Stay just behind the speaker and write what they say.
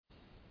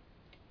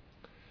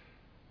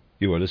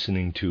You are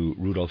listening to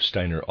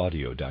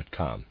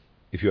rudolfsteineraudio.com.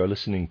 If you are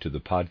listening to the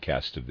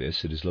podcast of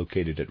this, it is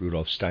located at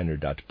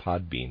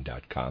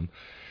rudolfsteiner.podbean.com.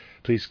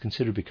 Please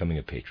consider becoming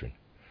a patron.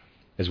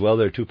 As well,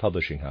 there are two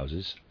publishing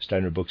houses,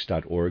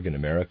 steinerbooks.org in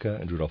America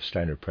and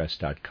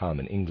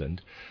rudolfsteinerpress.com in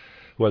England,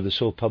 who are the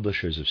sole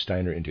publishers of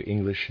Steiner into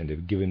English and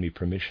have given me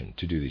permission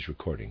to do these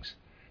recordings.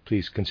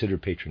 Please consider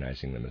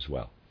patronizing them as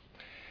well.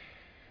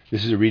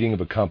 This is a reading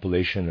of a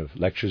compilation of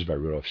lectures by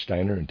Rudolf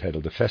Steiner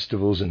entitled The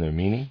Festivals and Their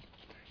Meaning.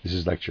 This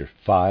is Lecture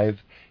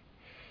 5,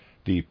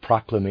 The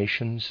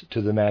Proclamations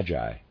to the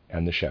Magi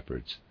and the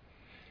Shepherds,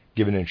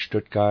 given in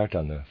Stuttgart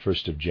on the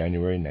 1st of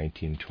January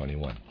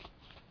 1921.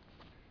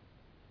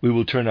 We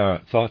will turn our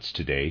thoughts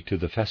today to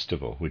the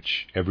festival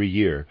which every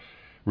year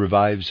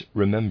revives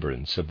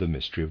remembrance of the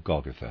mystery of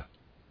Golgotha.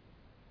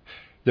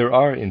 There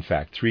are, in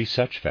fact, three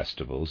such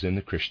festivals in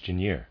the Christian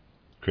year: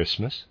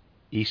 Christmas,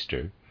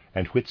 Easter,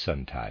 and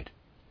Whitsuntide.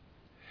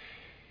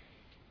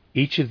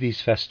 Each of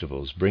these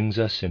festivals brings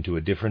us into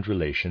a different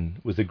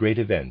relation with the great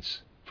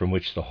events from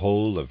which the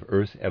whole of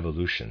earth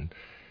evolution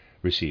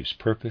receives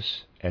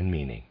purpose and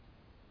meaning.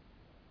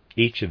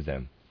 Each of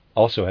them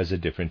also has a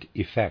different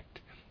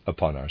effect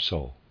upon our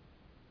soul.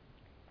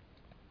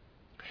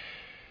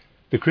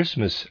 The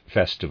Christmas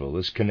festival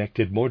is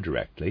connected more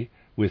directly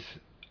with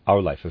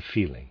our life of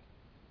feeling.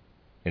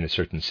 In a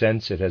certain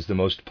sense, it has the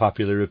most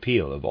popular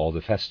appeal of all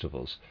the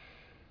festivals.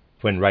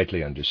 When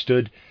rightly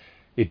understood,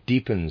 it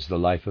deepens the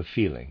life of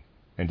feeling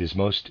and is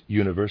most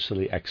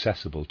universally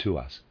accessible to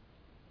us.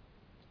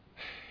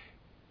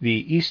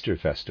 The Easter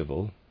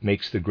festival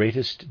makes the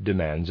greatest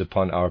demands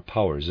upon our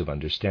powers of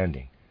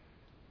understanding,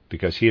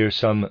 because here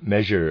some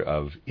measure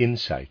of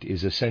insight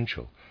is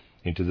essential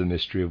into the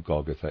mystery of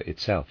Golgotha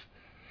itself,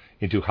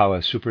 into how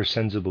a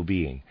supersensible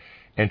being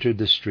entered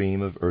the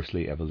stream of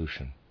earthly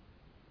evolution.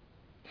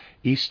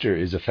 Easter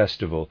is a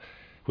festival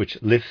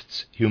which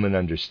lifts human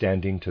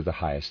understanding to the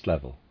highest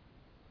level.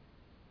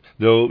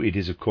 Though it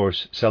is, of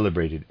course,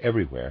 celebrated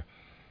everywhere,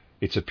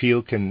 its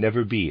appeal can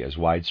never be as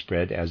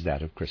widespread as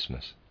that of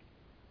Christmas.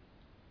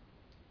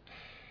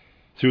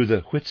 Through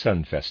the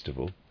Whitsun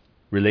festival,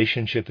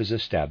 relationship is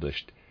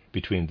established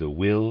between the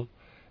will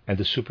and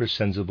the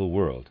supersensible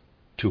world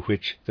to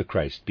which the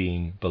Christ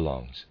being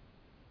belongs.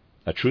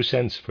 A true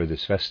sense for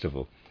this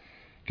festival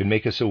can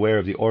make us aware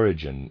of the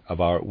origin of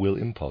our will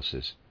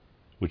impulses,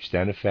 which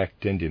then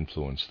affect and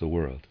influence the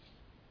world.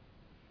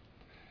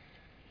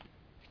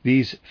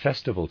 These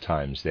festival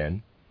times,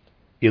 then,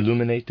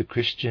 illuminate the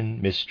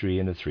Christian mystery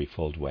in a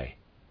threefold way.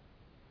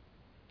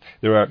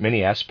 There are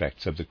many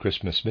aspects of the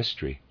Christmas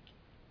mystery,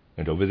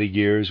 and over the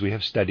years we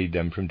have studied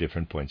them from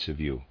different points of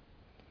view,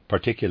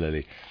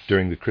 particularly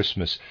during the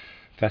Christmas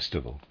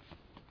festival.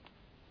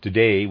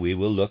 Today we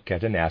will look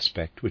at an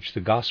aspect which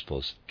the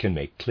Gospels can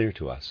make clear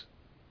to us.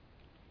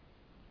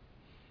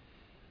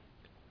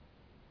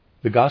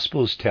 The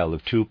Gospels tell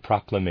of two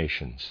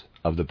proclamations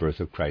of the birth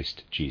of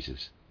Christ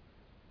Jesus.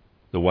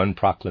 The one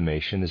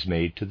proclamation is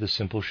made to the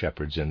simple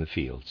shepherds in the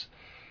fields,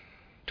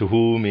 to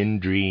whom in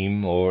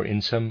dream or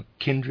in some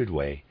kindred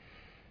way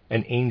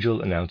an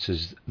angel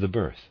announces the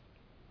birth.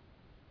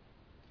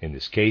 In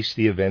this case,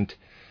 the event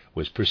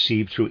was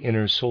perceived through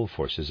inner soul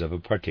forces of a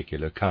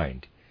particular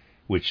kind,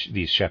 which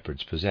these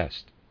shepherds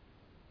possessed.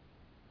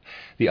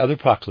 The other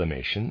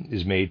proclamation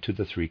is made to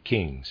the three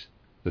kings,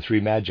 the three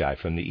magi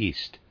from the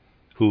east,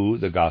 who,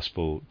 the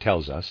Gospel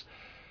tells us,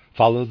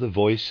 follow the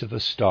voice of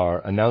a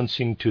star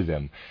announcing to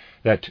them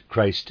that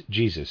Christ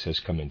Jesus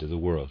has come into the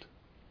world.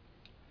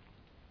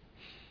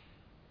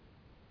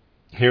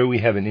 Here we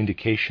have an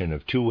indication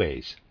of two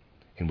ways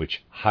in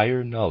which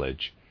higher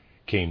knowledge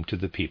came to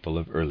the people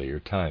of earlier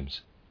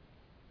times.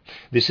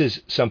 This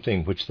is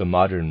something which the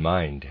modern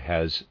mind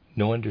has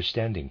no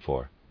understanding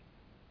for.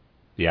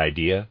 The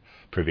idea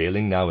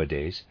prevailing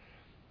nowadays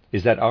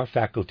is that our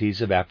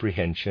faculties of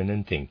apprehension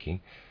and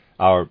thinking,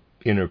 our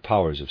inner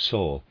powers of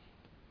soul,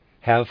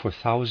 have for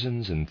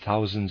thousands and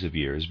thousands of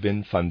years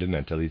been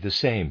fundamentally the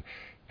same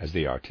as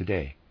they are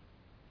today,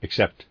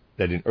 except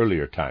that in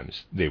earlier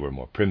times they were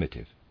more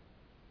primitive.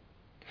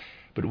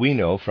 But we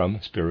know from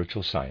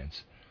spiritual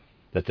science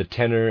that the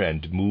tenor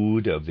and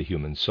mood of the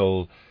human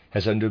soul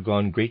has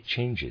undergone great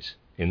changes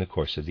in the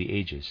course of the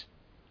ages.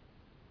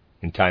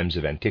 In times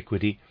of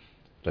antiquity,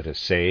 let us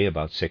say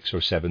about 6,000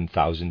 or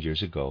 7,000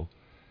 years ago,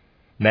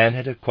 man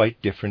had a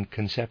quite different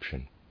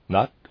conception,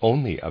 not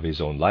only of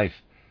his own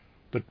life,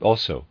 but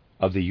also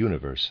of the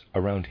universe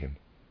around him.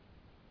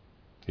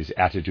 His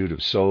attitude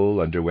of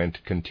soul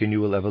underwent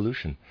continual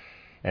evolution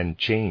and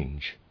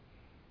change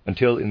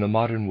until in the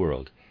modern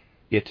world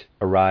it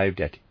arrived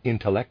at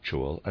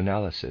intellectual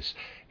analysis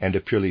and a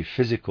purely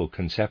physical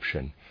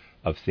conception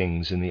of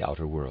things in the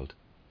outer world.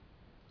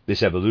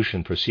 This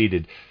evolution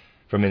proceeded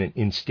from an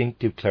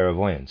instinctive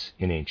clairvoyance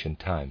in ancient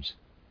times.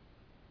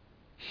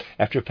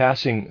 After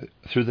passing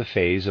through the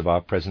phase of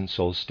our present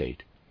soul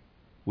state,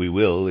 we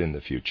will, in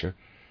the future,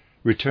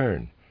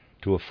 return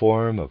to a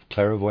form of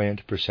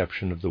clairvoyant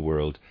perception of the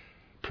world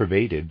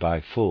pervaded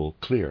by full,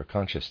 clear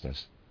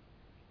consciousness.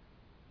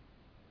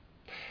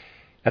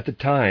 At the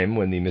time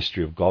when the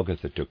mystery of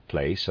Golgotha took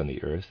place on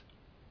the earth,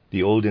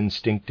 the old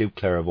instinctive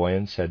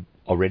clairvoyance had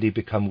already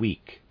become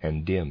weak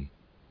and dim.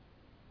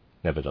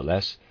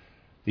 Nevertheless,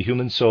 the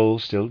human soul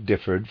still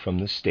differed from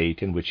the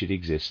state in which it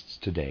exists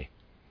today.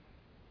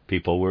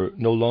 People were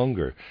no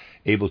longer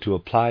able to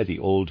apply the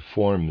old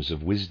forms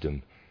of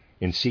wisdom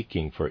in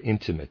seeking for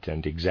intimate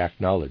and exact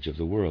knowledge of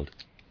the world.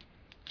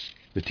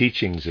 The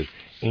teachings of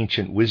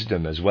ancient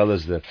wisdom, as well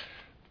as the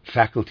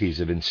faculties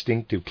of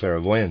instinctive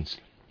clairvoyance,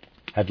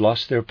 had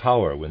lost their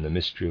power when the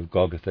mystery of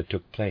Golgotha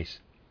took place.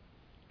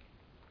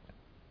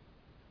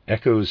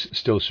 Echoes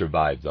still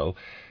survive, though,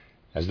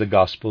 as the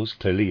Gospels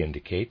clearly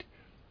indicate,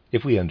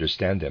 if we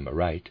understand them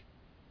aright.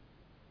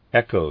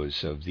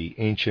 Echoes of the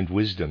ancient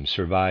wisdom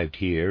survived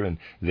here and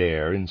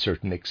there in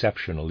certain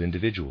exceptional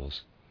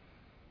individuals.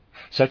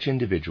 Such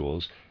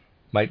individuals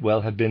might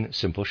well have been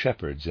simple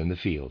shepherds in the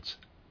fields,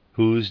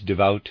 whose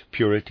devout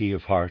purity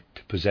of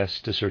heart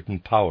possessed a certain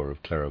power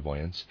of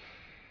clairvoyance,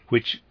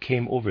 which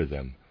came over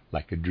them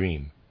like a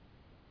dream.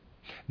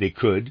 They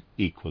could,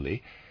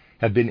 equally,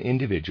 have been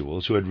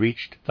individuals who had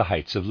reached the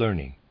heights of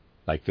learning,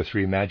 like the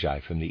three magi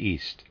from the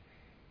East,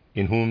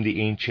 in whom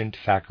the ancient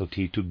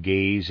faculty to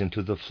gaze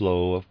into the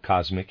flow of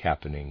cosmic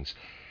happenings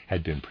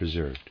had been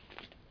preserved.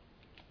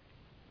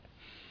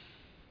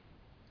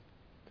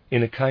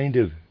 In a kind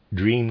of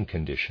dream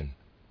condition,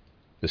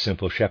 the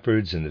simple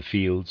shepherds in the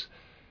fields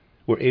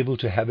were able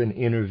to have an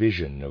inner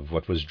vision of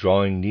what was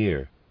drawing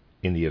near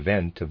in the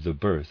event of the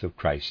birth of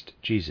Christ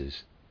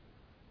Jesus.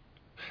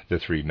 The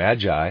three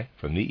magi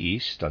from the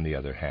East, on the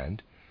other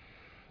hand,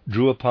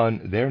 drew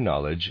upon their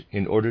knowledge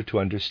in order to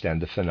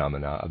understand the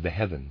phenomena of the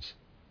heavens.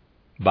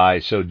 By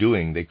so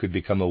doing, they could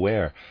become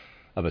aware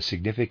of a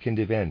significant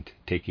event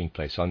taking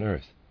place on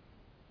earth,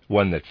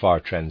 one that far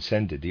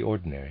transcended the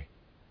ordinary.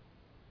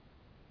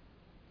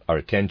 Our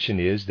attention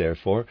is,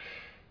 therefore,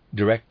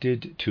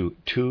 directed to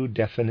two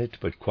definite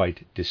but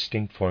quite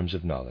distinct forms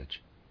of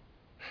knowledge.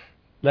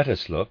 Let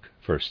us look,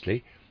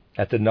 firstly,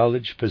 at the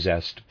knowledge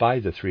possessed by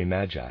the three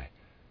magi,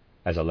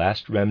 as a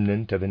last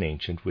remnant of an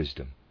ancient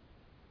wisdom.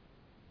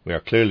 We are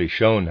clearly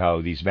shown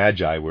how these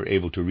magi were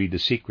able to read the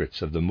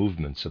secrets of the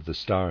movements of the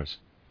stars.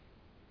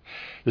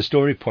 The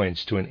story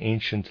points to an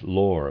ancient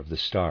lore of the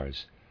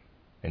stars,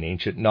 an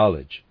ancient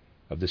knowledge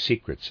of the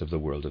secrets of the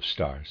world of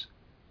stars,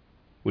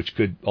 which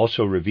could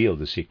also reveal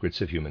the secrets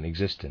of human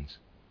existence.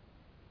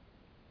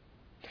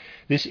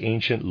 This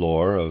ancient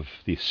lore of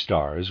the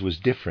stars was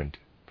different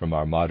from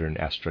our modern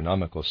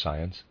astronomical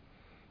science,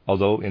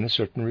 although in a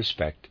certain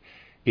respect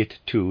it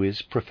too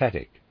is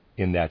prophetic,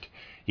 in that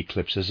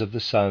eclipses of the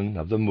sun,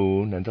 of the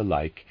moon, and the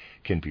like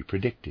can be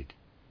predicted.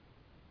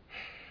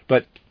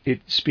 But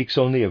it speaks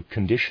only of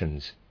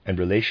conditions and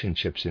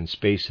relationships in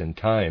space and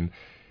time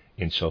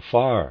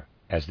insofar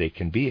as they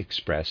can be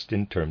expressed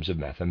in terms of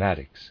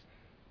mathematics,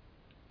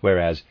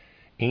 whereas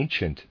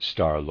ancient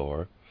star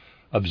lore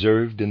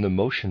observed in the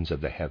motions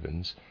of the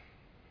heavens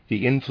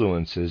the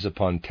influences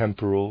upon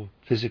temporal,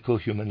 physical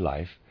human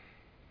life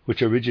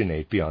which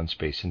originate beyond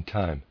space and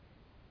time.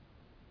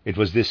 It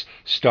was this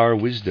star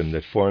wisdom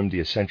that formed the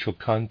essential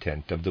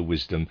content of the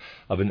wisdom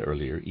of an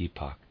earlier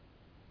epoch.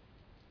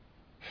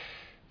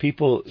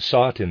 People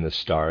sought in the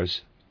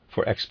stars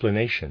for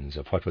explanations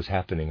of what was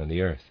happening on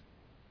the earth.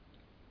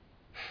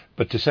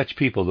 But to such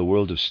people, the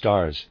world of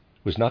stars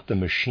was not the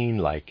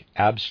machine-like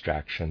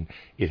abstraction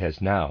it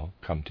has now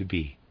come to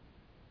be.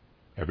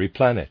 Every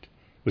planet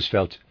was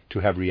felt to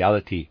have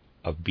reality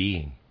of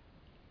being.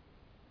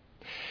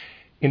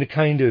 In a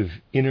kind of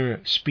inner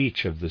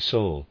speech of the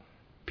soul,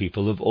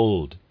 people of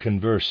old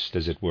conversed,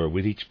 as it were,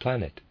 with each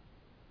planet,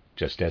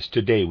 just as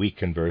today we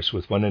converse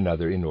with one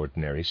another in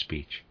ordinary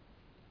speech.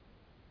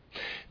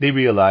 They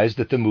realized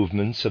that the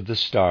movements of the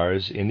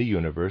stars in the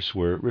universe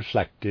were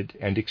reflected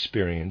and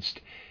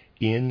experienced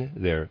in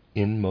their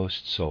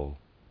inmost soul.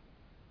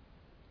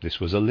 This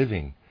was a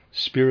living,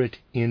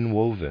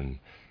 spirit-inwoven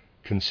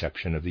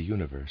conception of the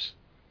universe.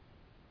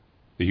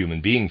 The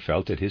human being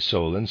felt that his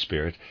soul and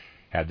spirit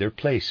had their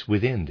place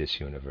within this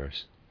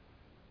universe.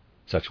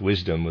 Such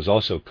wisdom was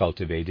also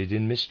cultivated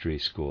in mystery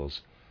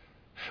schools,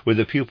 where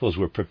the pupils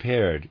were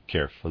prepared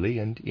carefully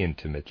and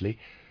intimately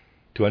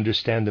to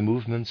understand the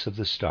movements of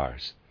the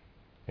stars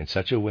in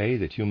such a way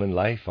that human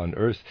life on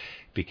earth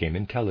became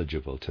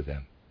intelligible to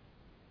them.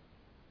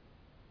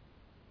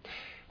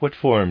 What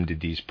form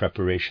did these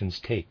preparations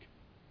take?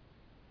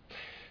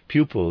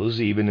 Pupils,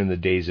 even in the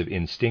days of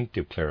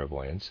instinctive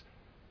clairvoyance,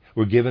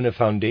 were given a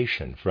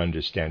foundation for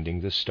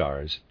understanding the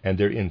stars and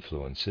their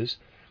influences,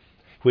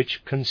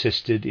 which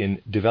consisted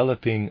in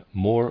developing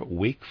more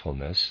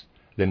wakefulness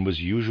than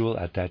was usual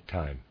at that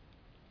time.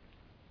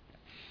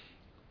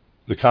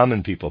 The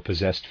common people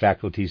possessed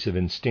faculties of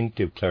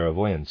instinctive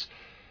clairvoyance,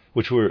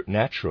 which were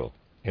natural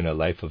in a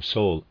life of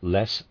soul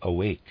less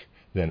awake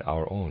than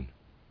our own.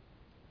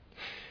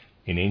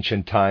 In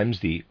ancient times,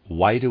 the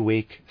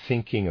wide-awake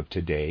thinking of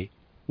today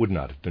would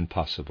not have been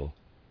possible,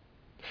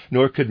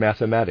 nor could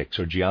mathematics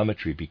or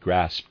geometry be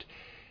grasped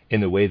in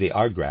the way they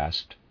are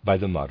grasped by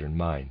the modern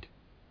mind.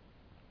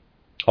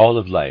 All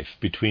of life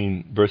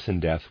between birth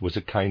and death was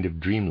a kind of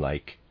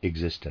dreamlike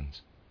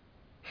existence.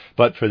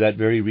 But for that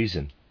very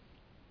reason,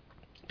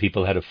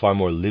 people had a far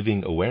more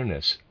living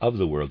awareness of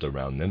the world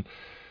around them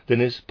than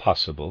is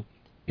possible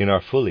in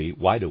our fully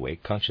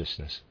wide-awake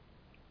consciousness.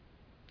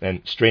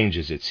 And strange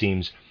as it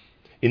seems,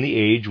 in the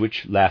age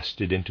which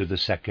lasted into the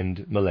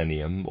second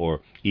millennium,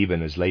 or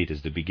even as late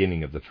as the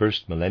beginning of the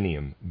first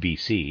millennium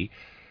BC,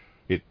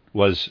 it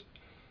was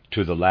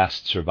to the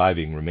last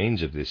surviving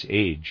remains of this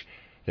age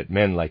that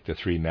men like the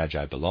three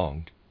Magi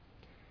belonged.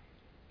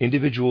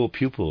 Individual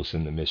pupils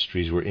in the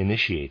mysteries were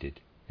initiated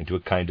into a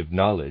kind of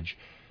knowledge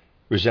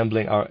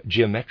resembling our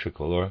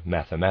geometrical or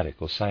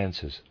mathematical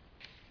sciences.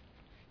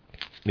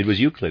 It was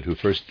Euclid who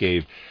first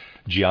gave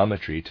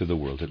geometry to the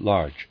world at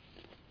large.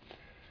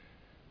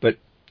 But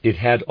it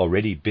had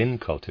already been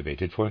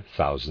cultivated for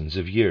thousands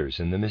of years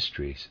in the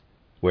mysteries,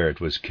 where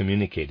it was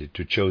communicated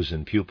to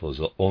chosen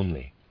pupils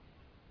only.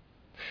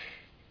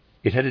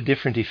 It had a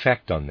different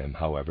effect on them,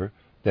 however,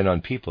 than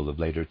on people of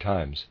later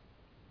times.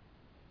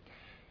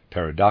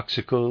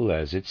 Paradoxical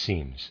as it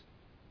seems,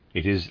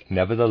 it is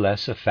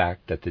nevertheless a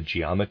fact that the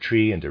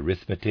geometry and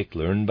arithmetic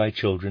learned by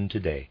children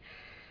today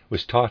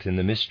was taught in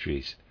the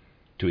mysteries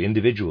to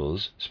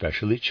individuals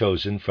specially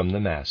chosen from the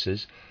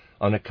masses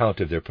on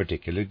account of their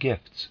particular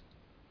gifts,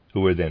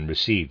 who were then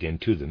received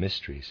into the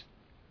mysteries.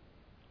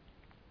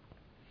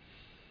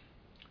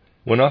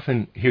 One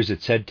often hears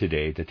it said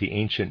today that the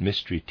ancient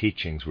mystery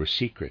teachings were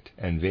secret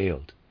and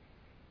veiled.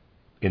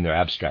 In their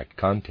abstract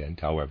content,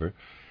 however,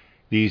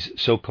 these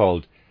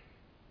so-called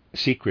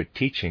secret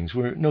teachings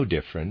were no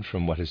different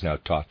from what is now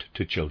taught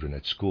to children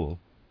at school.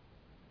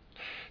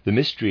 The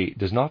mystery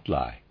does not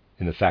lie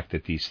in the fact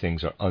that these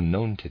things are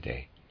unknown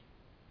today,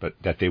 but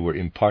that they were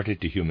imparted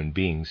to human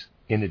beings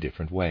in a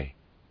different way.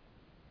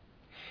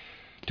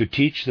 To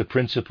teach the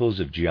principles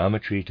of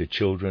geometry to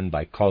children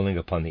by calling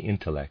upon the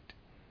intellect,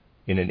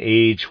 in an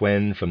age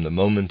when, from the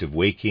moment of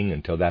waking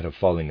until that of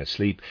falling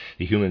asleep,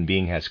 the human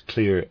being has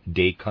clear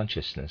day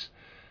consciousness,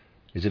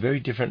 is a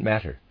very different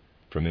matter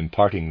from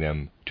imparting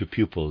them to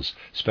pupils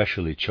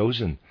specially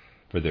chosen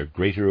for their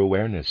greater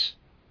awareness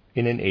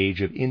in an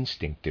age of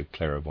instinctive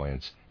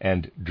clairvoyance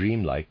and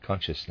dreamlike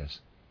consciousness.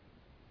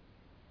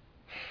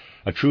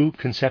 A true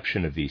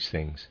conception of these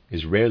things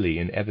is rarely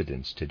in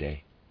evidence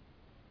today.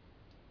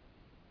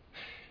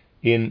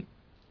 In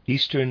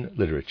Eastern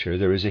literature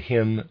there is a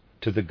hymn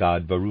to the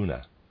god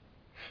Varuna,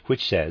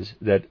 which says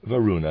that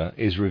Varuna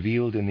is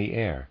revealed in the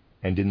air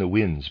and in the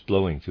winds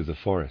blowing through the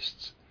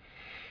forests,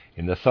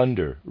 in the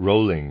thunder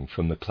rolling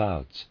from the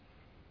clouds,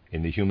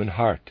 in the human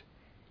heart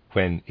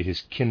when it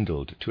is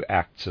kindled to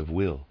acts of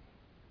will,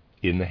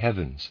 in the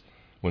heavens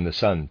when the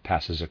sun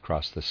passes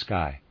across the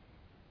sky,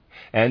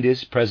 and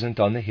is present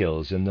on the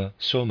hills in the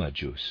Soma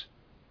juice.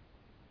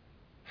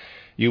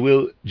 You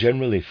will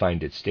generally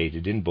find it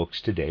stated in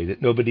books today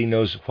that nobody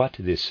knows what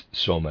this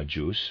Soma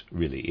juice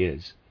really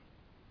is.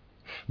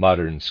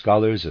 Modern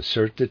scholars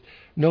assert that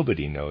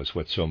nobody knows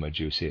what Soma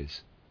juice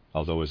is,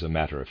 although as a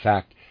matter of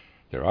fact,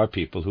 there are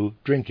people who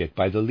drink it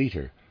by the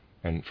liter,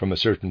 and from a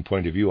certain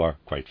point of view are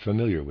quite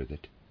familiar with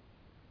it.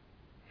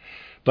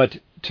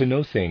 But to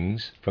know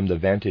things from the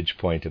vantage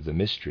point of the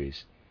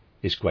mysteries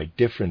is quite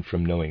different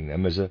from knowing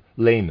them as a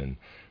layman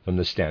from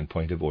the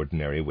standpoint of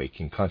ordinary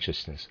waking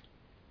consciousness.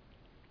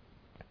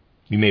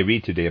 You may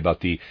read today about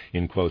the,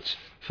 in quotes,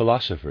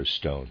 philosopher's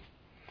stone,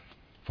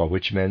 for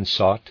which men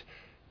sought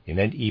in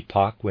an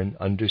epoch when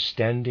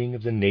understanding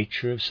of the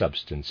nature of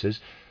substances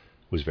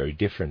was very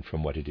different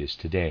from what it is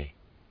today.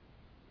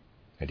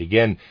 And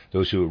again,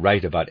 those who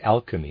write about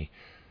alchemy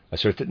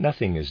assert that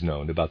nothing is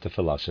known about the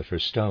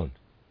philosopher's stone.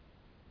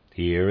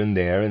 Here and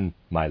there in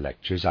my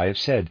lectures I have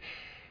said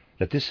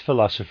that this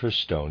philosopher's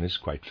stone is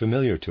quite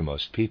familiar to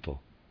most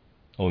people,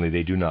 only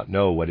they do not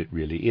know what it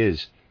really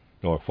is,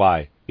 nor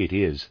why it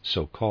is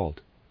so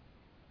called.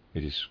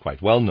 It is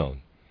quite well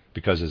known,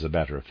 because as a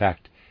matter of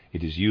fact,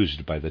 it is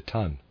used by the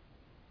ton.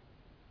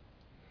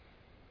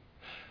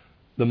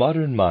 The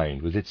modern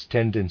mind, with its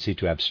tendency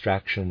to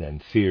abstraction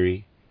and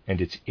theory,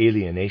 and its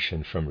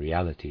alienation from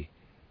reality,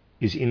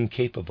 is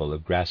incapable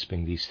of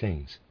grasping these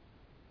things.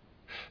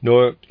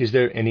 Nor is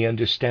there any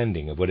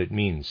understanding of what it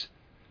means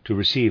to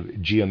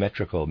receive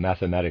geometrical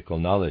mathematical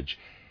knowledge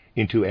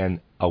into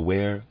an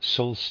aware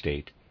soul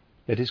state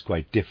that is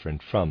quite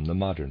different from the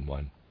modern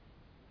one.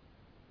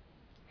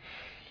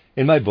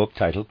 In my book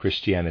titled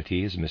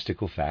Christianity is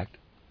Mystical Fact,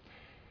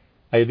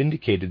 I have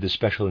indicated the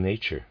special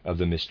nature of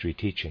the mystery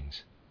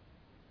teachings.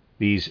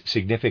 These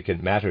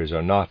significant matters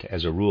are not,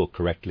 as a rule,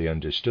 correctly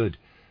understood.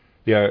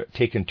 They are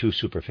taken too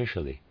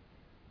superficially.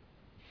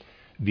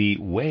 The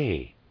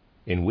way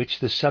in which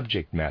the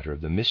subject matter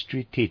of the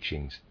mystery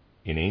teachings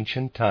in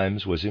ancient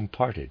times was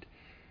imparted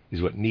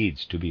is what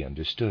needs to be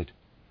understood.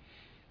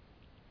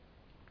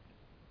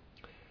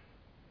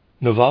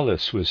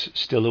 Novalis was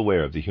still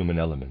aware of the human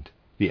element,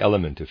 the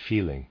element of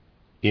feeling,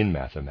 in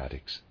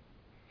mathematics,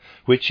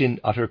 which in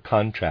utter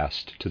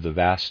contrast to the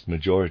vast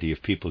majority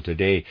of people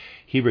today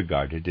he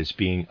regarded as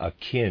being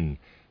akin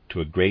to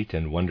a great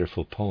and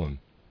wonderful poem.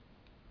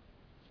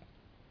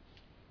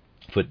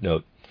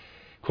 Footnote,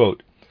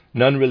 quote,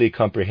 "None really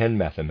comprehend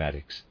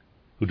mathematics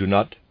who do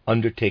not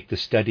undertake the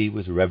study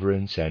with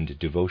reverence and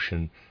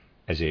devotion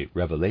as a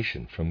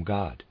revelation from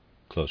God,"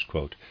 close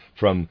quote,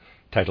 from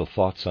Title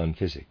Thoughts on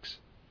Physics.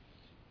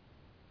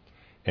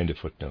 End of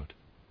footnote.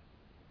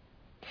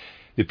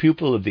 The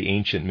pupil of the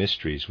ancient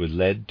mysteries was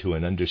led to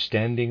an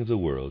understanding of the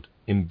world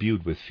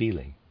imbued with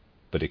feeling,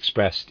 but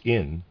expressed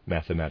in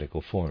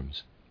mathematical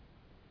forms.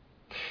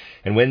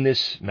 And when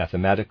this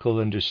mathematical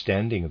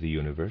understanding of the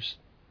universe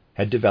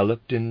had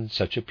developed in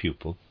such a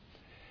pupil,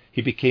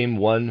 he became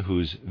one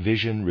whose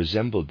vision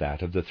resembled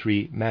that of the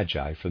three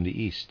magi from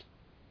the East.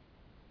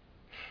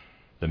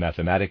 The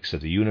mathematics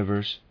of the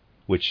universe,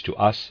 which to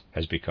us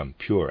has become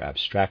pure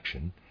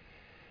abstraction,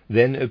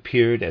 then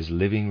appeared as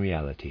living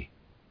reality,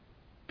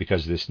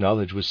 because this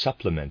knowledge was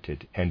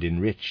supplemented and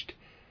enriched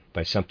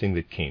by something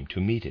that came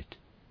to meet it.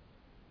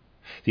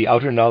 The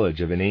outer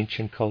knowledge of an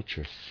ancient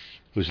culture,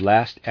 whose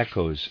last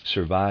echoes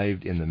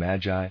survived in the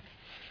Magi,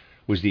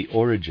 was the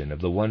origin of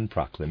the one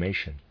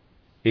proclamation,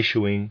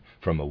 issuing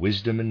from a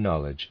wisdom and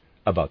knowledge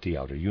about the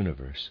outer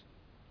universe.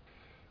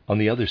 On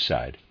the other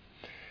side,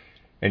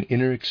 an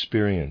inner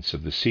experience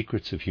of the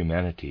secrets of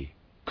humanity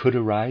could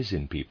arise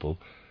in people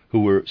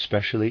who were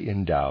specially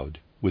endowed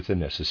with the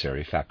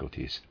necessary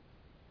faculties.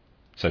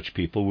 Such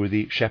people were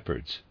the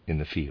shepherds in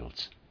the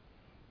fields.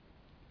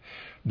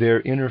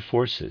 Their inner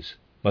forces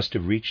must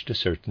have reached a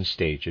certain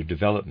stage of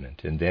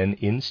development, and then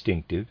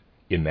instinctive,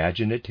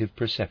 imaginative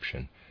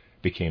perception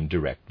became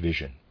direct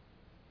vision.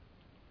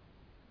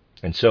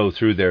 And so,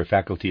 through their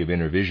faculty of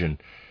inner vision,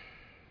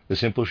 the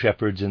simple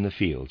shepherds in the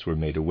fields were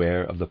made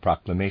aware of the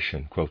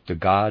proclamation, quote, "The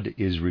God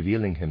is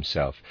revealing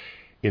himself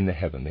in the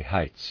heavenly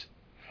heights,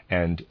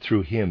 and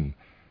through him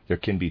there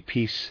can be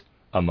peace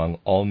among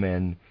all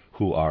men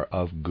who are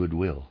of good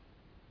will."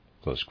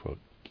 Close quote.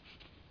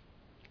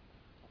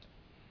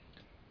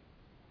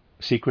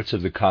 Secrets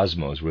of the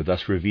cosmos were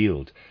thus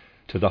revealed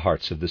to the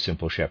hearts of the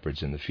simple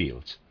shepherds in the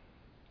fields,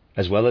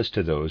 as well as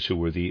to those who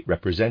were the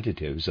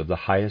representatives of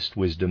the highest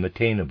wisdom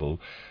attainable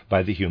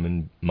by the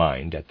human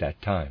mind at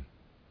that time.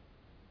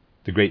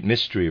 The great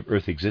mystery of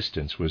earth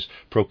existence was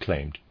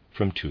proclaimed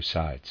from two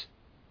sides.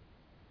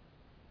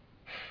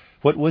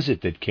 What was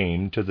it that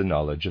came to the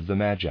knowledge of the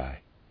Magi?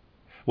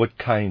 What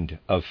kind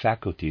of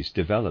faculties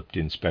developed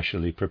in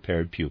specially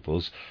prepared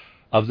pupils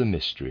of the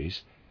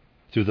mysteries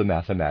through the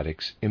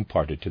mathematics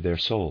imparted to their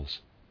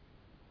souls?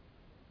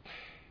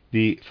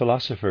 The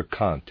philosopher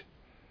Kant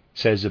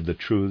says of the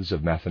truths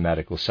of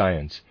mathematical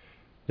science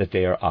that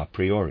they are a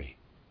priori.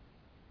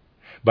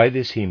 By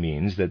this he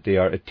means that they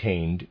are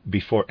attained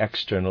before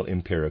external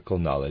empirical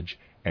knowledge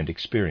and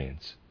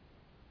experience.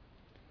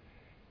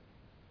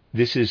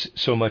 This is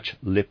so much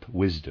lip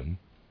wisdom.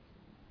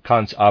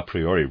 Kant's a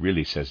priori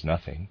really says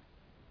nothing.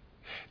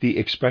 The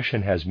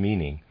expression has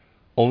meaning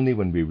only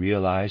when we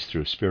realize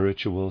through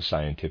spiritual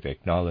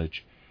scientific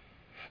knowledge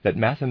that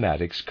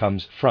mathematics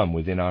comes from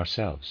within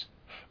ourselves,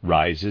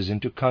 rises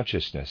into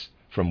consciousness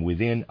from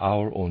within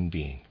our own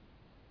being.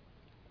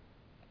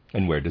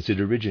 And where does it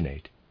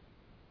originate?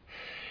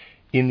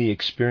 In the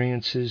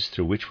experiences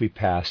through which we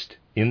passed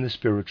in the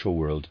spiritual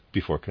world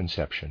before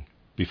conception,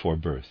 before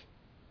birth.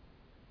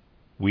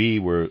 We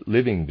were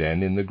living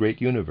then in the great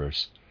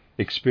universe,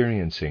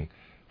 experiencing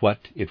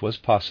what it was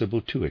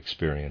possible to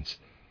experience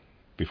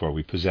before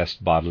we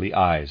possessed bodily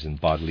eyes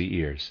and bodily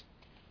ears.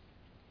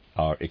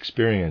 Our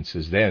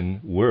experiences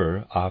then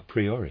were a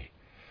priori,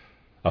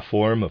 a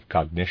form of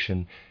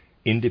cognition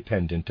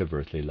independent of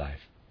earthly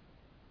life.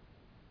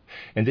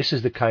 And this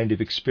is the kind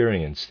of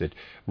experience that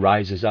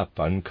rises up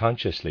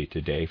unconsciously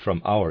today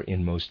from our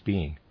inmost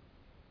being.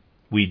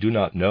 We do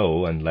not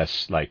know,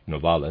 unless, like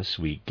Novalis,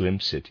 we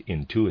glimpse it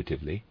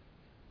intuitively,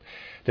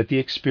 that the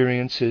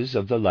experiences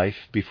of the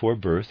life before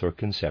birth or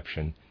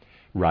conception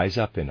rise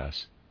up in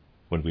us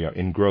when we are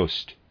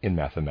engrossed in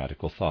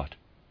mathematical thought.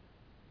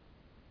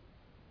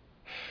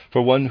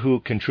 For one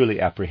who can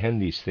truly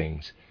apprehend these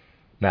things,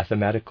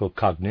 mathematical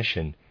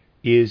cognition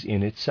is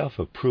in itself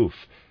a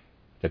proof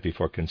that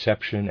before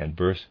conception and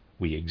birth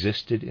we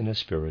existed in a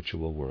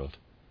spiritual world.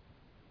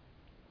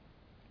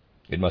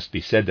 It must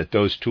be said that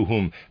those to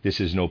whom this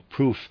is no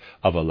proof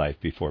of a life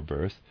before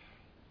birth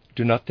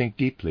do not think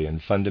deeply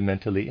and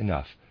fundamentally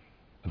enough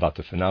about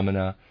the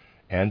phenomena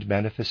and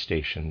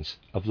manifestations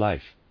of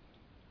life,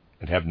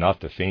 and have not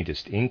the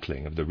faintest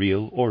inkling of the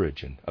real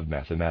origin of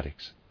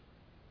mathematics.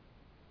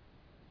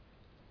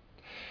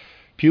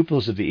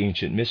 Pupils of the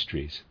ancient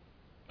mysteries,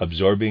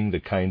 absorbing the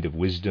kind of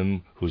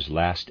wisdom whose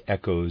last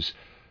echoes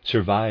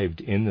survived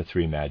in the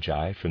three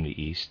magi from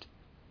the East,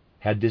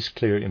 had this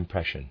clear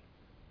impression.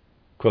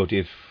 Quote,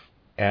 "If,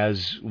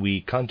 as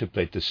we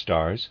contemplate the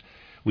stars,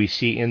 we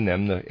see in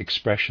them the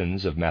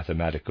expressions of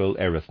mathematical,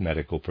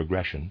 arithmetical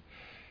progression,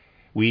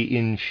 we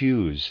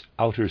infuse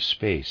outer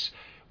space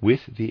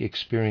with the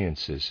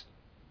experiences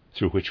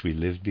through which we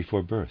lived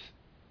before birth.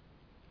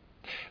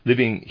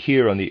 Living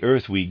here on the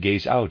earth, we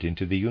gaze out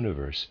into the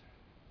universe,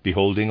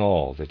 beholding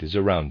all that is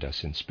around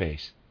us in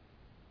space.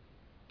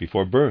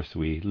 Before birth,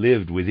 we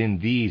lived within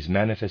these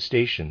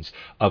manifestations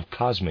of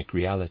cosmic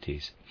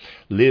realities,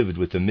 lived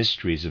with the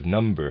mysteries of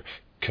number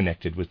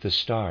connected with the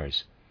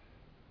stars,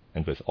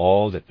 and with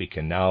all that we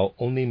can now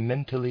only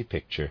mentally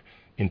picture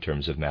in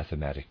terms of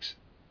mathematics.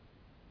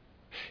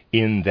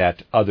 In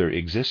that other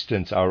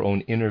existence, our own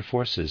inner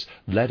forces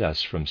led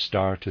us from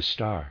star to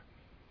star.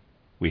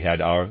 We had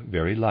our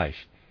very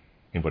life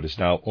in what is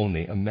now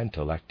only a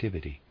mental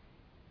activity.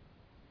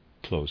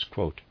 Close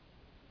quote.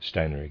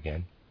 Steiner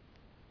again.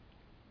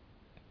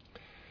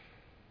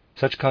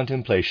 Such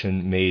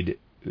contemplation made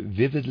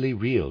vividly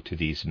real to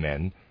these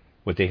men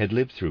what they had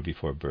lived through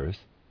before birth,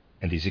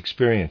 and these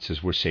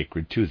experiences were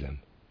sacred to them.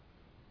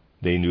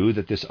 They knew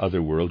that this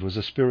other world was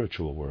a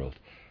spiritual world,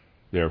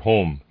 their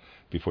home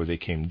before they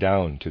came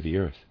down to the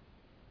earth.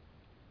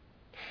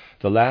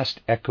 The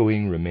last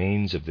echoing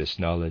remains of this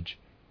knowledge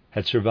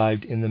had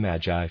survived in the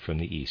Magi from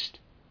the east,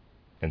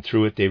 and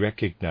through it they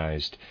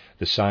recognized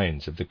the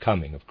signs of the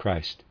coming of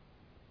Christ.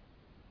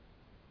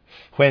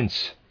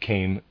 Whence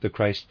came the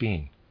Christ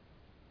being?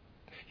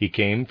 He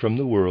came from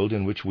the world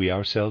in which we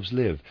ourselves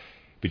live,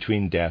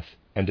 between death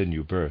and a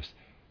new birth,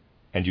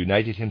 and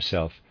united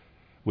himself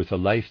with a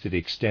life that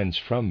extends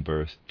from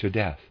birth to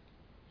death.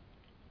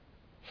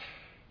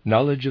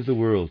 Knowledge of the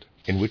world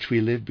in which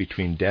we live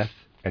between death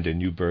and a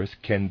new birth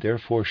can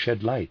therefore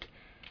shed light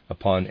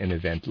upon an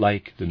event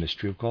like the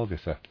mystery of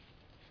Golgotha.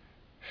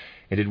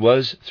 And it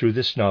was through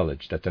this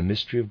knowledge that the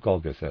mystery of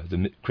Golgotha,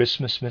 the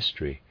Christmas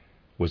mystery,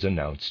 was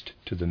announced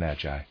to the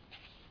Magi.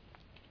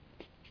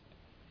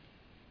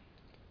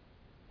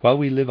 While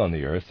we live on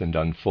the earth and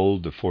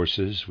unfold the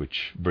forces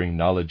which bring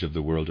knowledge of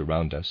the world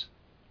around us,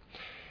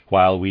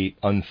 while we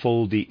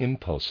unfold the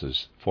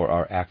impulses for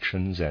our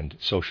actions and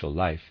social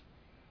life,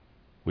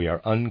 we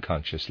are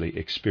unconsciously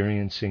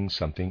experiencing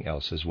something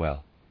else as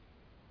well.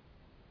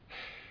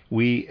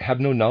 We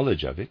have no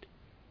knowledge of it,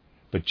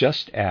 but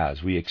just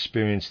as we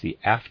experience the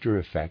after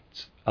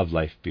effects of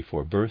life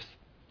before birth,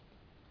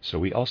 so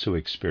we also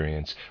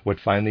experience what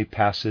finally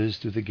passes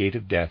through the gate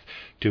of death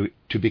to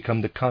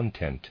become the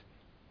content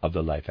of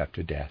the life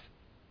after death.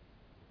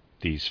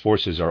 These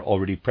forces are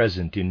already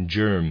present in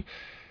germ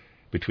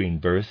between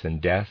birth and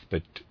death,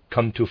 but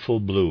come to full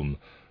bloom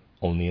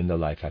only in the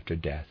life after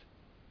death.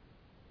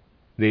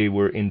 They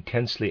were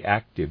intensely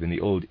active in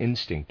the old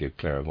instinctive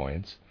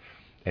clairvoyance,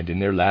 and in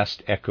their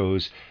last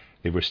echoes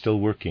they were still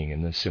working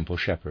in the simple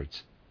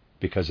shepherds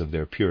because of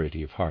their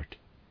purity of heart.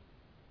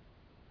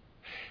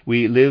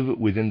 We live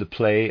within the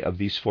play of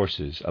these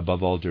forces,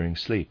 above all during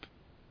sleep,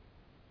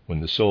 when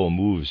the soul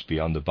moves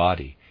beyond the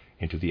body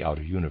into the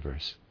outer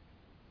universe.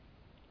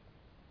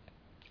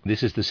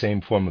 This is the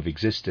same form of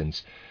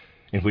existence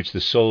in which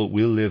the soul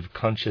will live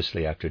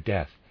consciously after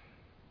death,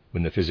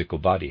 when the physical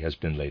body has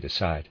been laid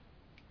aside.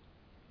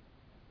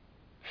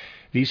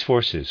 These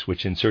forces,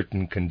 which in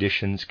certain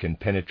conditions can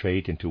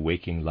penetrate into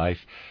waking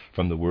life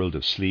from the world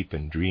of sleep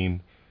and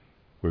dream,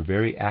 were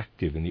very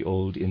active in the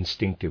old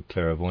instinctive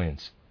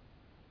clairvoyance.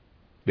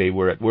 They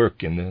were at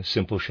work in the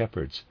simple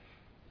shepherds,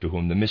 to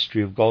whom the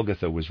mystery of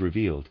Golgotha was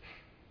revealed,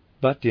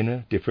 but in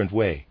a different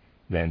way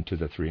than to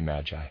the three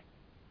Magi.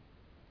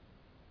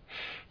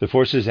 The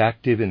forces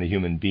active in the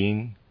human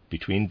being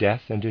between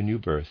death and a new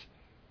birth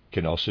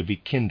can also be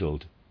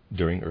kindled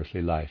during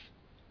earthly life.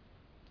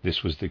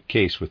 This was the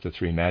case with the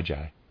three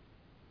Magi.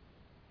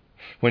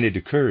 When it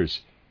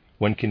occurs,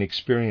 one can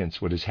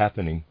experience what is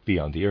happening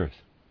beyond the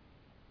earth.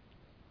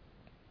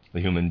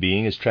 The human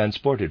being is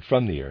transported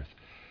from the earth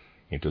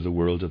into the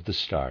world of the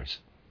stars,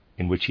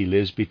 in which he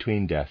lives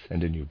between death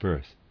and a new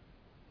birth.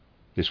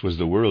 This was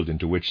the world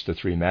into which the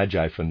three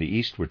Magi from the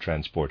east were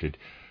transported,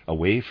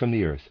 away from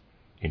the earth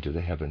into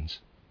the heavens.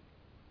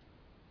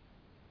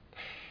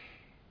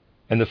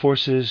 And the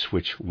forces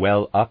which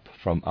well up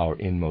from our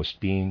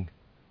inmost being,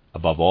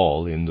 above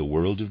all in the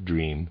world of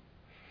dream,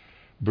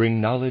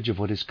 bring knowledge of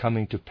what is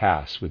coming to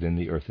pass within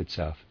the earth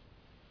itself.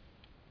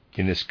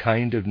 In this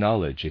kind of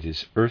knowledge it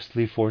is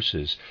earthly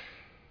forces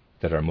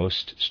that are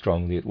most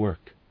strongly at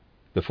work,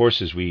 the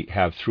forces we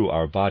have through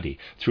our body,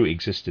 through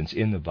existence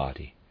in the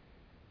body.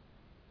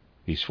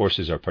 These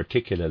forces are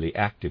particularly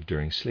active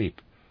during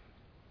sleep,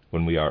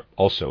 when we are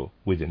also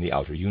within the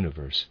outer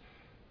universe,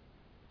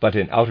 but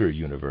an outer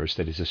universe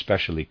that is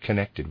especially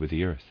connected with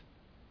the earth.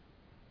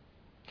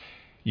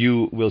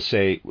 You will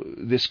say,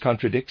 this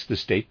contradicts the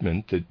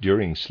statement that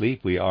during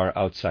sleep we are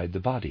outside the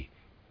body.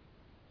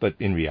 But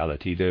in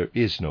reality there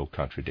is no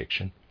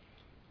contradiction.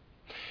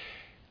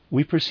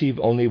 We perceive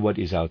only what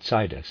is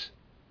outside us,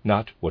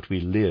 not what we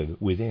live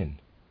within.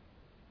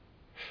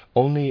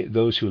 Only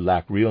those who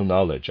lack real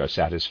knowledge are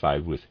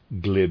satisfied with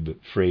glib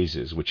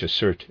phrases which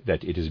assert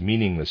that it is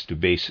meaningless to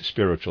base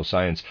spiritual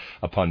science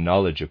upon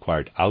knowledge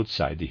acquired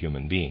outside the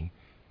human being,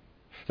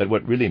 that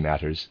what really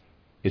matters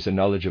is a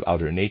knowledge of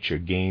outer nature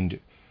gained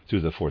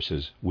through the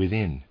forces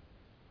within.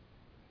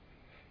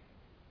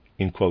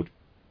 In, quote,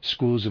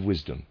 schools of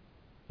wisdom,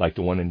 like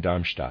the one in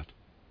Darmstadt,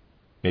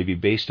 may be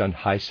based on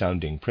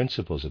high-sounding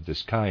principles of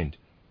this kind,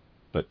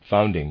 but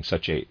founding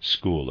such a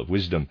school of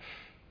wisdom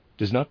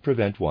does not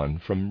prevent one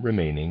from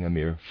remaining a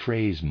mere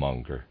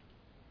phrasemonger.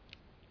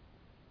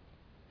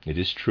 It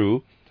is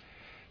true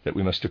that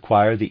we must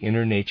acquire the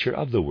inner nature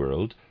of the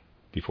world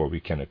before we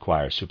can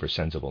acquire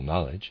supersensible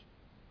knowledge.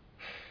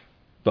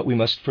 But we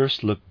must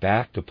first look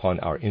back upon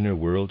our inner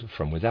world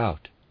from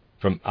without,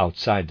 from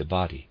outside the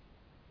body.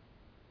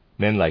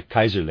 Men like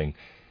Keyserling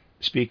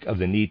speak of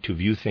the need to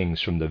view things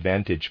from the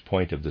vantage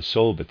point of the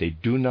soul, but they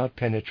do not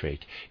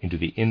penetrate into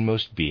the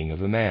inmost being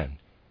of a man.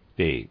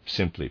 They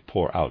simply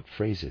pour out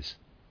phrases.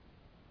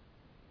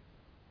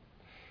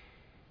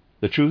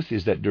 The truth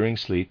is that during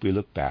sleep we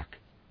look back,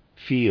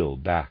 feel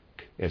back,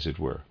 as it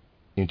were,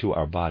 into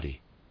our body.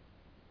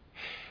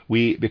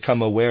 We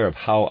become aware of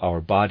how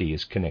our body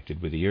is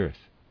connected with the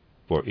earth,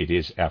 for it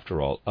is, after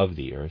all, of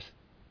the earth.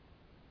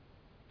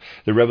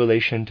 The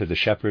revelation to the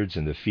shepherds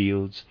in the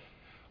fields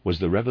was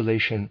the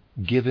revelation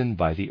given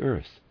by the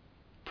earth,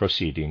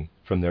 proceeding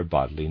from their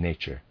bodily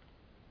nature.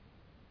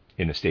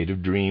 In a state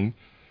of dream,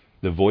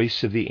 the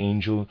voice of the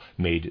angel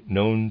made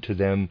known to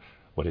them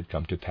what had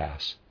come to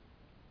pass.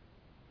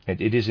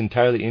 And it is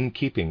entirely in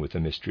keeping with the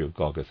mystery of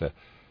Golgotha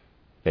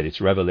that its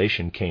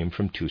revelation came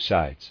from two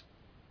sides,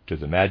 to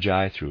the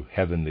Magi through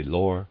heavenly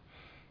lore,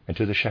 and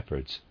to the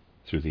shepherds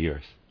through the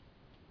earth.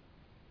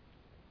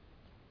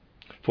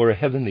 For a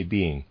heavenly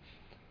being,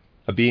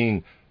 a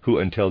being who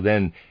until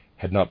then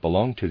had not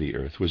belonged to the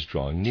earth, was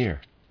drawing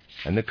near,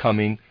 and the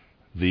coming,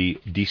 the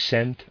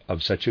descent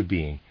of such a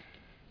being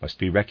must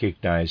be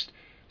recognized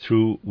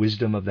through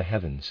wisdom of the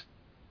heavens.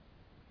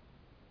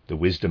 The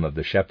wisdom of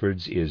the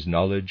shepherds is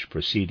knowledge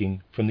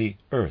proceeding from the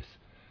earth.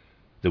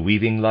 The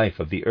weaving life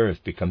of the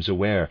earth becomes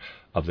aware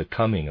of the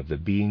coming of the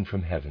being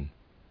from heaven.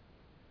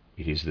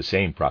 It is the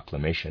same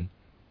proclamation,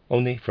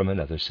 only from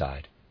another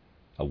side,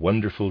 a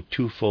wonderful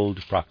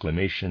twofold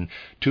proclamation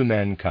to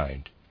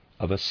mankind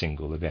of a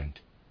single event.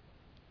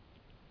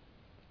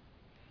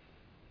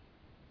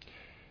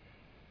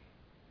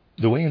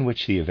 The way in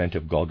which the event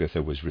of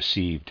Golgotha was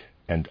received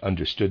and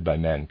understood by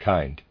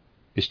mankind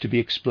is to be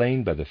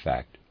explained by the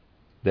fact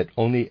that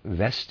only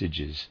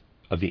vestiges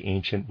of the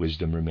ancient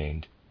wisdom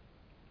remained.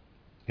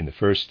 In the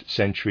first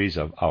centuries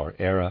of our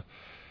era,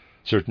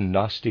 certain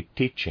Gnostic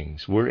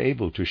teachings were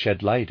able to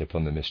shed light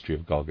upon the mystery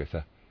of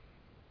Golgotha.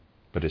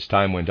 But as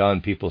time went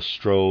on, people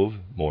strove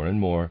more and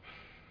more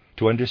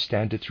to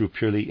understand it through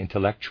purely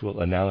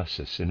intellectual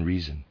analysis and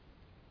reason.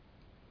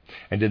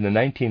 And in the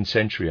 19th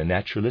century, a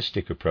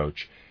naturalistic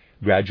approach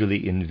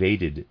gradually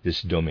invaded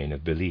this domain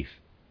of belief.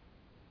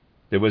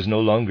 There was no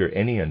longer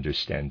any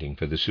understanding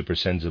for the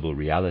supersensible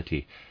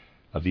reality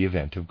of the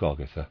event of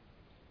Golgotha.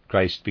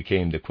 Christ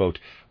became the, quote,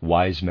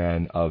 wise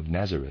man of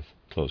Nazareth,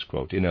 close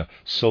quote, in a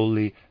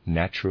solely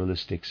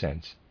naturalistic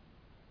sense.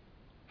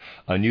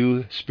 A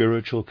new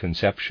spiritual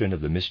conception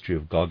of the mystery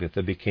of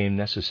Golgotha became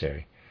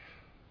necessary.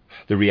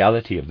 The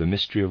reality of the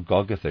mystery of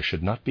Golgotha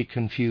should not be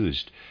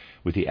confused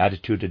with the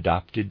attitude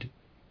adopted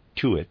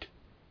to it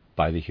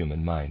by the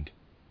human mind.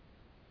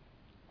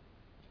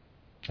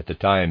 At the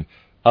time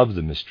of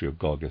the mystery of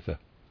Golgotha,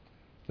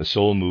 the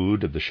soul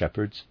mood of the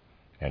shepherds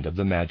and of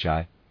the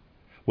Magi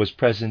was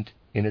present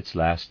in its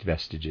last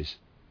vestiges.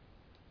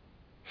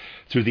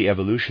 Through the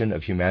evolution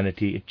of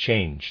humanity, it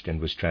changed and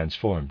was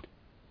transformed.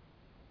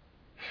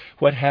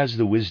 What has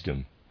the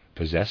wisdom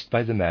possessed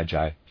by the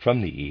Magi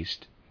from the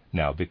East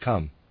now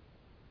become?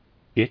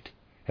 It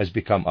has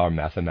become our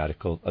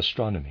mathematical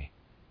astronomy.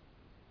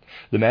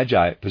 The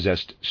Magi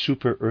possessed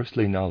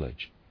super-earthly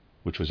knowledge,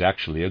 which was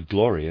actually a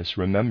glorious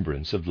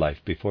remembrance of life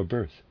before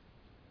birth.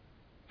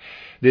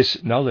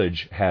 This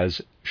knowledge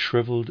has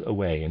shriveled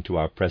away into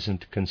our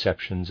present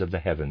conceptions of the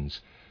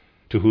heavens,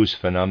 to whose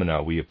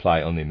phenomena we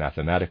apply only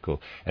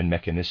mathematical and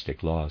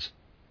mechanistic laws.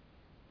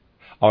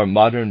 Our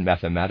modern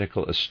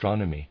mathematical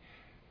astronomy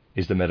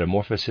is the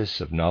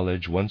metamorphosis of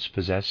knowledge once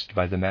possessed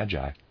by the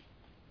Magi.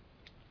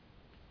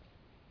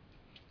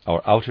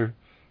 Our outer,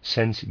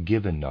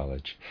 sense-given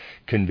knowledge,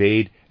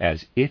 conveyed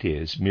as it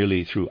is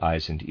merely through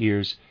eyes and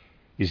ears,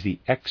 is the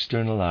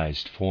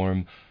externalized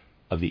form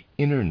of the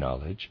inner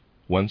knowledge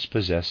once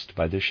possessed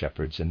by the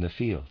shepherds in the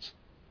fields.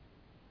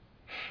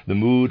 The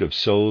mood of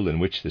soul in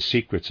which the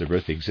secrets of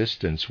earth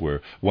existence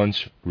were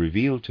once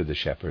revealed to the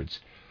shepherds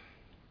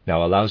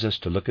now allows us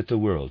to look at the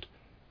world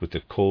with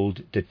the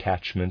cold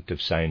detachment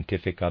of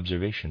scientific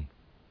observation.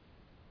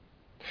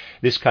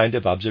 This kind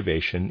of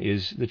observation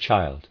is the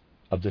child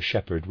of the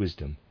shepherd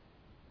wisdom,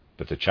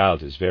 but the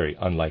child is very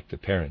unlike the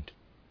parent.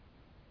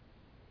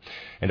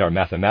 And our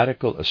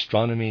mathematical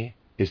astronomy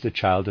is the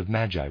child of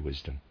Magi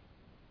wisdom.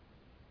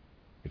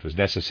 It was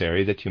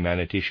necessary that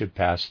humanity should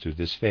pass through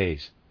this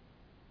phase.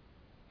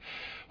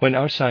 When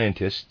our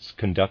scientists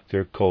conduct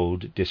their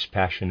cold,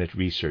 dispassionate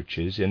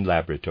researches in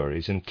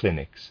laboratories and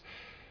clinics,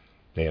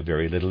 they have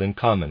very little in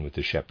common with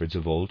the shepherds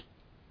of old.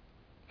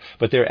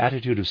 But their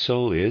attitude of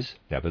soul is,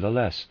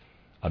 nevertheless,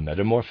 a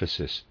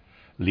metamorphosis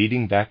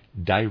leading back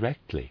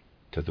directly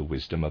to the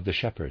wisdom of the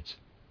shepherds.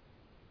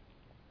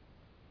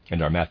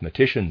 And our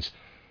mathematicians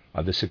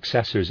are the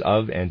successors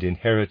of and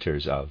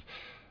inheritors of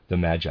the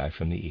Magi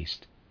from the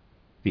East.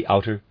 The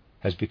outer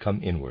has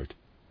become inward.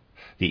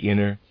 The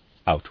inner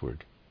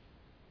outward.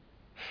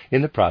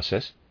 In the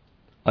process,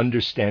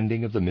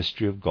 understanding of the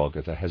mystery of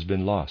Golgotha has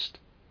been lost,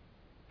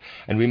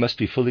 and we must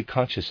be fully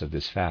conscious of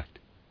this fact.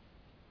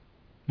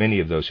 Many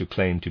of those who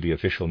claim to be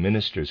official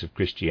ministers of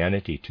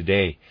Christianity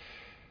today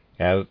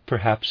have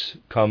perhaps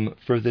come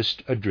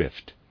furthest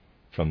adrift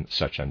from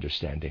such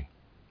understanding.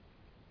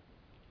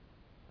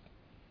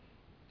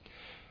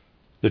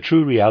 The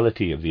true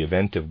reality of the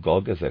event of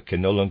Golgotha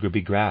can no longer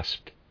be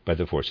grasped by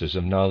the forces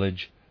of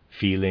knowledge,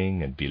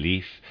 feeling, and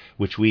belief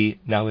which we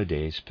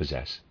nowadays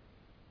possess.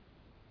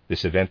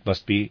 This event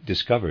must be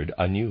discovered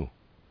anew.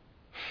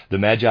 The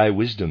Magi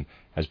wisdom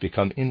has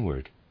become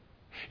inward.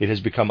 It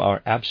has become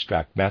our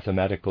abstract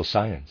mathematical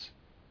science,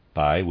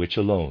 by which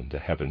alone the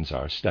heavens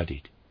are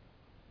studied.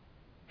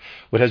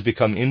 What has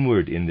become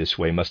inward in this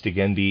way must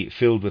again be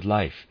filled with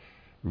life,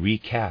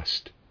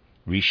 recast,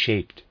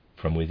 reshaped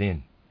from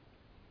within.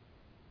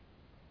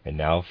 And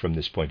now, from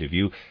this point of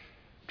view,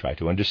 try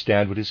to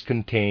understand what is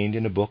contained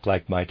in a book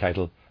like my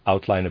title,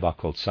 Outline of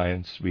Occult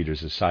Science,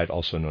 Readers Aside,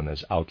 also known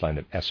as Outline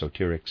of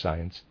Esoteric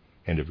Science,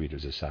 end of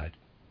Readers Aside.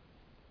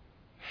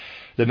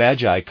 The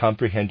Magi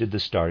comprehended the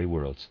starry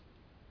worlds.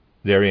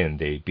 Therein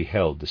they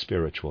beheld the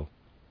spiritual.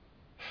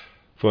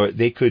 For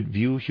they could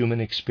view human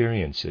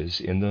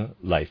experiences in the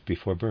life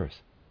before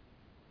birth.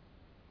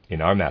 In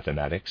our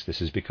mathematics, this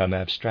has become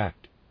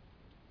abstract.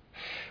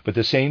 But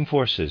the same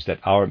forces that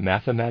our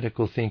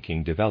mathematical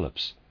thinking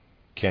develops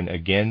can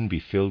again be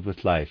filled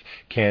with life,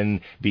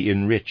 can be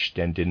enriched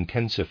and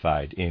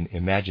intensified in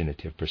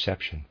imaginative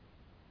perception.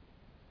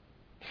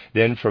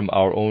 Then from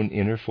our own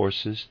inner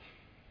forces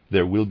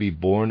there will be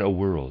born a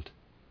world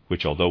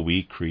which, although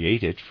we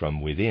create it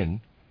from within,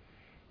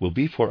 will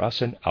be for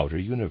us an outer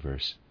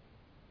universe,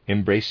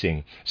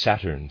 embracing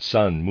Saturn,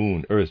 Sun,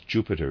 Moon, Earth,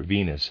 Jupiter,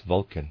 Venus,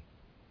 Vulcan.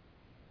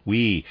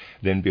 We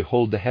then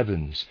behold the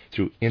heavens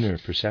through inner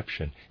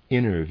perception,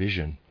 inner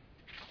vision,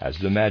 as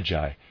the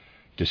Magi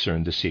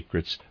discerned the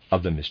secrets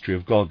of the mystery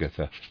of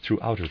Golgotha through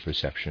outer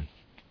perception.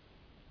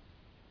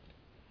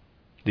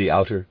 The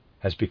outer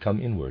has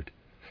become inward,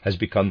 has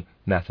become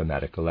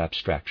mathematical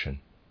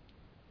abstraction.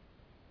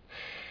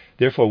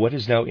 Therefore, what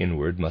is now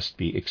inward must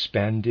be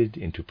expanded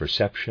into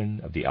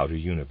perception of the outer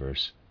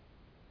universe.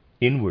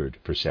 Inward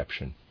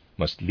perception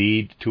must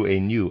lead to a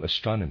new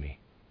astronomy,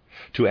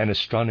 to an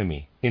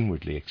astronomy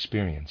inwardly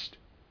experienced.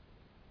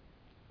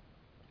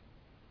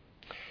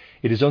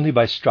 It is only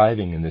by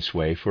striving in this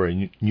way for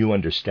a new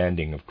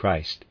understanding of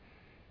Christ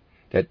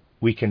that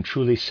we can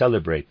truly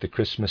celebrate the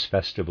Christmas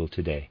festival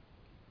today.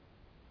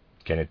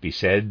 Can it be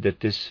said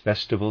that this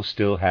festival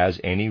still has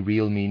any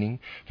real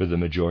meaning for the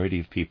majority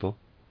of people?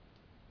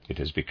 It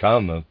has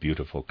become a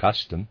beautiful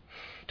custom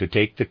to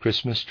take the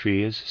Christmas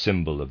tree as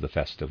symbol of the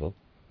festival.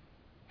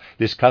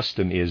 This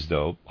custom is,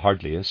 though,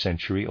 hardly a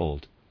century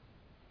old.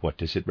 What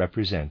does it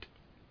represent?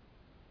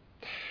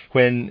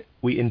 When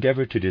we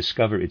endeavor to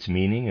discover its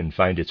meaning and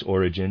find its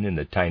origin in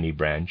the tiny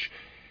branch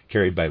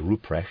carried by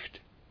Ruprecht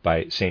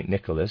by St.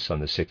 Nicholas on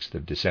the 6th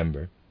of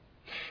December,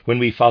 when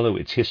we follow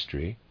its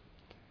history,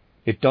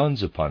 it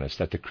dawns upon us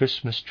that the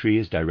Christmas tree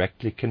is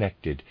directly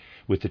connected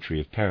with the tree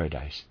of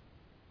paradise.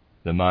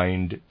 The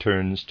mind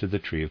turns to the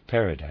tree of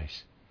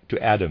paradise, to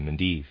Adam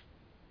and Eve.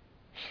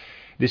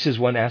 This is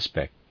one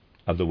aspect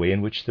of the way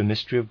in which the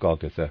mystery of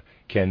Golgotha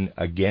can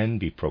again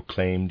be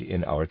proclaimed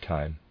in our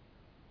time.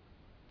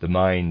 The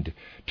mind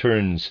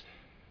turns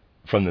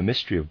from the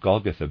mystery of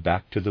Golgotha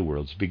back to the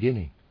world's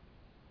beginning.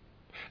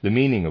 The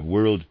meaning of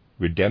world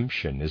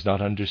redemption is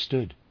not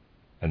understood,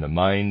 and the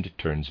mind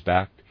turns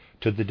back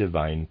to the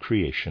divine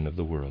creation of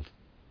the world.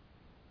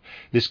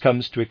 This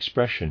comes to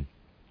expression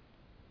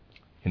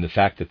in the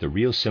fact that the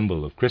real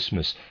symbol of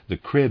Christmas, the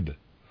crib,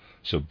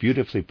 so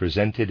beautifully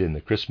presented in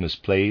the Christmas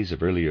plays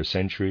of earlier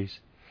centuries,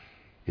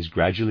 is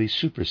gradually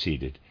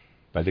superseded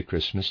by the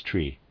Christmas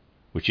tree,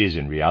 which is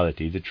in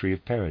reality the tree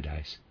of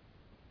paradise.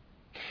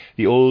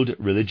 The old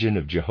religion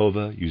of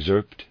Jehovah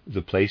usurped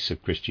the place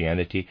of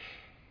Christianity,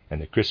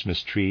 and the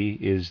Christmas tree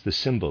is the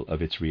symbol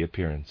of its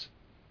reappearance.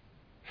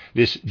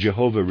 This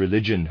Jehovah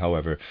religion,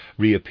 however,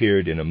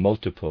 reappeared in a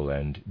multiple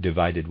and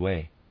divided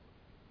way.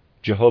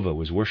 Jehovah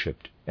was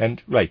worshipped,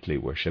 and rightly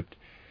worshipped,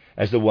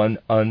 as the one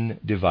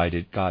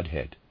undivided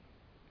Godhead,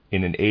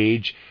 in an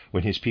age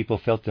when his people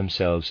felt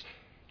themselves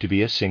to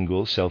be a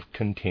single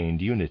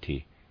self-contained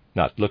unity,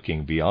 not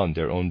looking beyond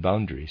their own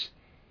boundaries,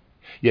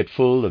 yet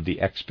full of the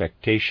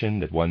expectation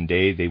that one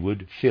day they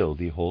would fill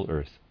the whole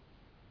earth.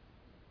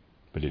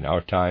 But in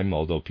our time,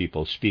 although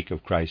people speak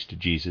of Christ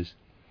Jesus,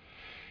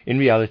 in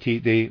reality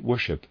they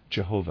worship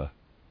Jehovah.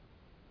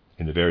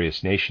 In the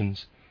various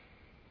nations,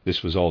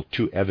 this was all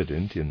too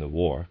evident in the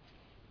war,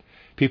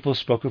 people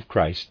spoke of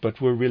Christ but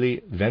were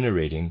really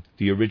venerating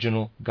the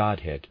original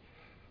Godhead,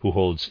 who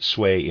holds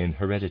sway in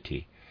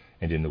heredity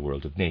and in the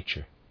world of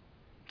nature,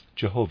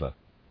 Jehovah.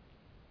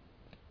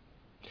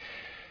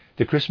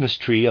 The Christmas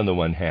tree on the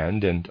one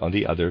hand, and on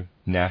the other,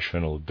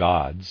 national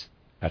gods,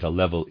 at a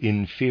level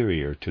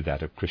inferior to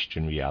that of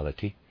Christian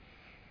reality,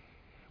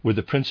 were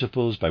the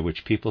principles by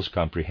which people's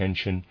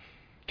comprehension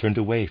turned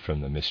away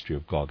from the mystery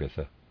of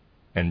Golgotha,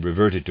 and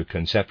reverted to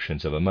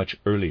conceptions of a much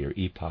earlier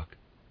epoch.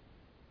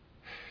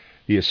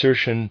 The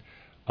assertion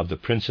of the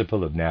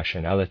principle of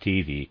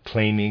nationality, the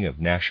claiming of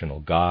national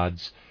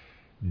gods,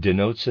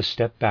 denotes a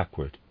step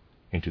backward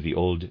into the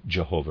old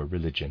Jehovah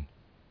religion.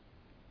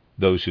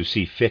 Those who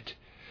see fit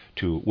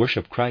to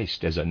worship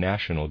Christ as a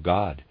national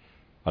God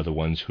are the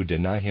ones who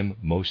deny him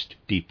most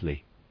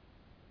deeply.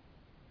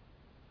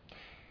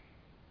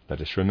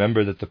 Let us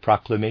remember that the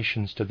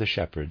proclamations to the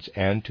shepherds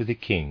and to the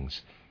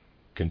kings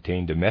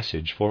contained a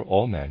message for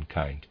all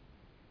mankind,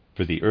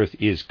 for the earth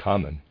is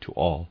common to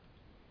all.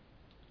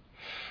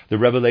 The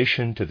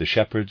revelation to the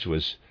shepherds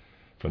was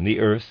from the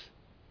earth,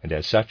 and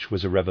as such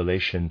was a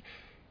revelation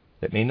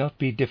that may not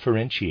be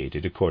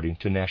differentiated according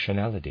to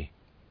nationality.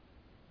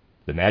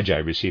 The Magi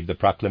received the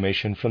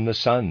proclamation from the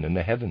sun and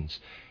the heavens,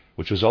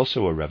 which was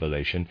also a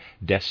revelation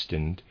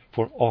destined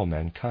for all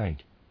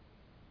mankind.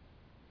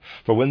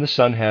 For when the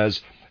sun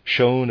has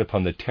shone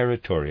upon the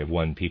territory of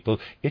one people,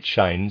 it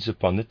shines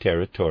upon the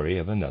territory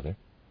of another.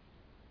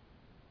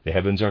 The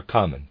heavens are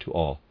common to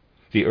all.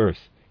 The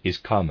earth is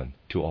common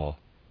to all.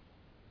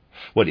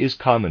 What is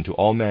common to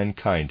all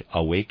mankind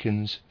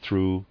awakens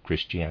through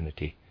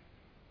Christianity.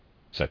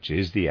 Such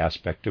is the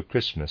aspect of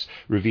Christmas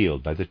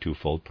revealed by the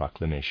twofold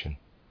proclamation.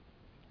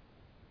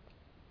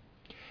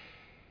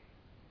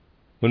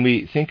 When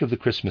we think of the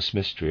Christmas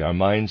mystery, our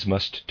minds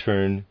must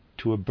turn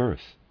to a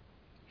birth,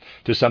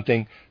 to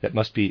something that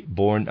must be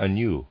born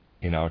anew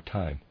in our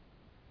time.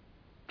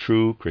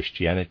 True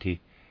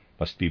Christianity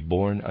must be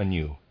born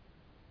anew.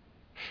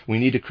 We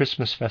need a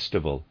Christmas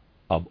festival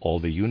of all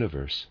the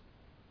universe,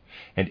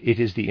 and it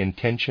is the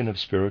intention of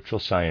spiritual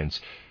science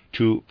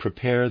to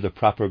prepare the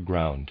proper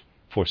ground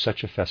for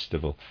such a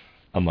festival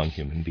among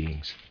human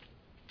beings.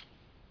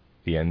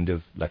 The end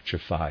of Lecture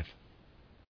 5.